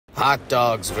Hot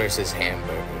dogs versus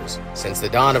hamburgers. Since the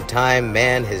dawn of time,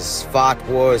 man has fought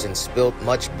wars and spilt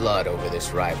much blood over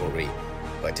this rivalry.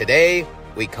 But today,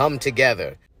 we come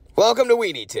together. Welcome to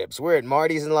Weenie Tips. We're at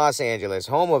Marty's in Los Angeles,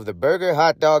 home of the burger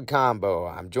hot dog combo.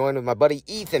 I'm joined with my buddy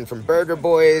Ethan from Burger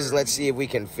Boys. Let's see if we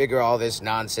can figure all this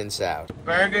nonsense out.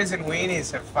 Burgers and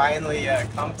weenies have finally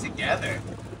come together.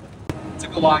 It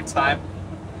took a long time.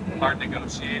 Hard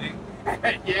negotiating.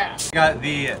 Yeah. We got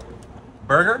the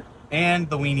burger and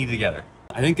the weenie together.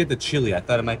 I didn't get the chili. I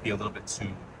thought it might be a little bit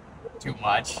Too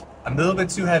much? a little bit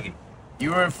too heavy. You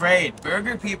were afraid.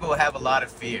 Burger people have a lot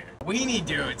of fear. Weenie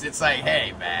dudes, it's like,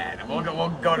 hey man, we'll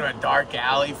go to a dark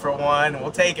alley for one.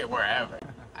 We'll take it wherever.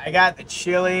 I got the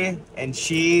chili and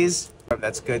cheese.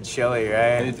 That's good chili,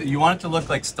 right? You want it to look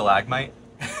like stalagmite,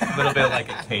 a little bit like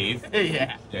a cave.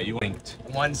 Yeah. Yeah, you winked.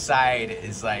 One side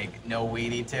is like no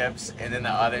weenie tips, and then the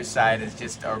other side is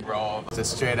just a row of, it's a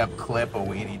straight up clip of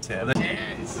weenie tips.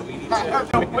 Yeah, it's the weenie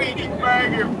tip. The weenie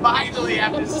burger, finally,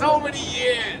 after so many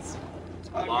years.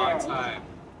 A long time.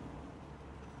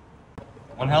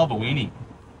 One hell of a weenie.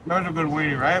 That's a good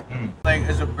weenie, right? Like,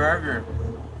 as a burger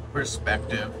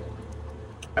perspective,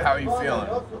 how are you feeling?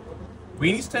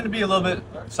 Weenies tend to be a little bit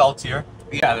saltier.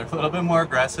 Yeah, they're a little bit more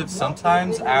aggressive.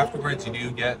 Sometimes afterwards you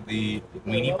do get the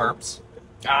weenie burps.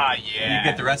 Ah, yeah. You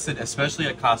get the rest of it, especially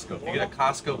at Costco. If you get a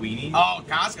Costco weenie. Oh,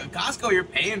 Costco, you're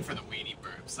paying for the weenie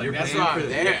burps. Like, You're that's paying why for I'm the-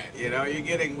 there. yeah. You know, you're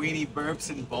getting weenie burps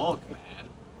in bulk, man.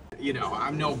 You know,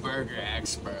 I'm no burger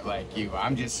expert like you.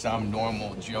 I'm just some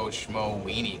normal Joe Schmo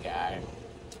weenie guy.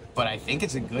 But I think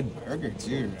it's a good burger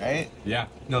too, right? Yeah.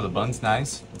 No, the bun's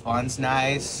nice. Bun's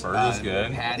nice. Burger's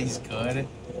good. Patty's good.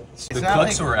 The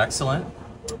cooks were excellent.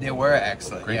 They were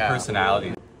excellent. Great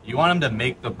personality. You want them to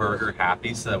make the burger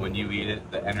happy so that when you eat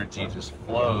it, the energy just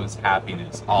flows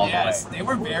happiness all the way. They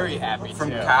were very happy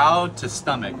From too. cow to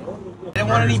stomach. I didn't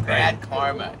want any Burger's bad great.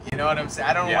 karma. You know what I'm saying?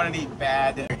 I don't Yeah. want any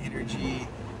bad energy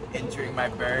entering my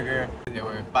burger. They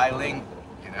were bilingual,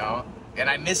 you know? And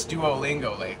I miss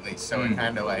Duolingo lately, so it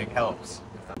kind of like helps.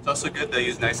 It's also good they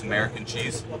use nice American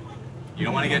cheese. You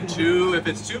don't want to get too, if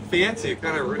it's too fancy, it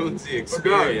kind of ruins the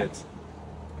experience.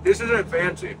 This isn't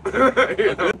fancy.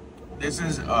 This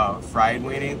is fried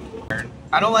weenie.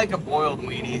 I don't like a boiled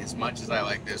weenie as much as I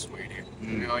like this weenie.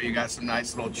 You know, you got some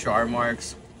nice little char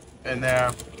marks in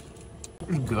there.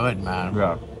 It's good, man.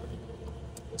 Yeah.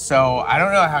 So I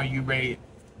don't know how you rate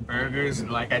burgers,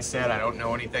 and like I said, I don't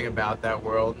know anything about that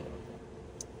world,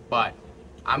 but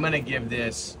I'm gonna give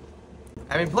this.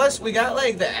 I mean, plus we got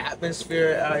like the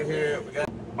atmosphere out here.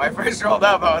 When I first rolled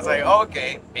up, I was like, oh,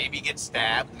 okay, maybe get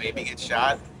stabbed, maybe get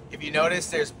shot. If you notice,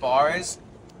 there's bars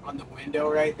on the window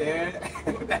right there.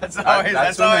 that's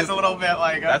always a little bit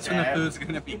like, That's when the okay. food's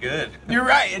gonna be good. You're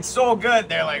right, it's so good.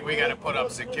 They're like, we gotta put up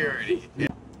security.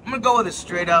 I'm gonna go with a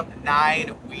straight up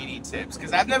 9 weenie tips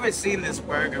because I've never seen this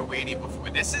burger weenie before.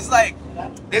 This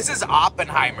is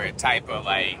Oppenheimer type of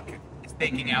like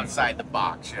thinking outside the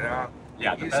box, you know?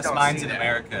 Yeah, You the just best don't minds see in that.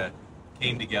 America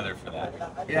came together for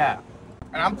that. Yeah.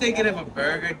 And I'm thinking if a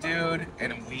burger dude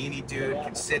and a weenie dude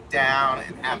can sit down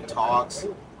and have talks.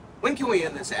 When can we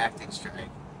end this acting strike?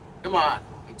 Come on.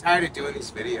 I'm tired of doing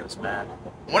these videos, man.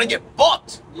 I want to get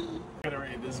booked. I'm gonna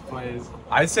rate this place.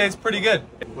 I'd say it's pretty good.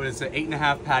 What is it?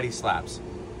 8.5 patty slaps.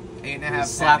 8.5.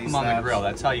 Slap them on the grill.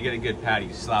 That's how you get a good patty.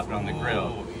 You slap it on the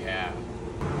grill. Oh, yeah.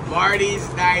 Marty's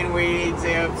 9 weenie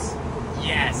tips.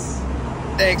 Yes.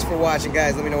 Thanks for watching,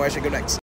 guys. Let me know where I should go next.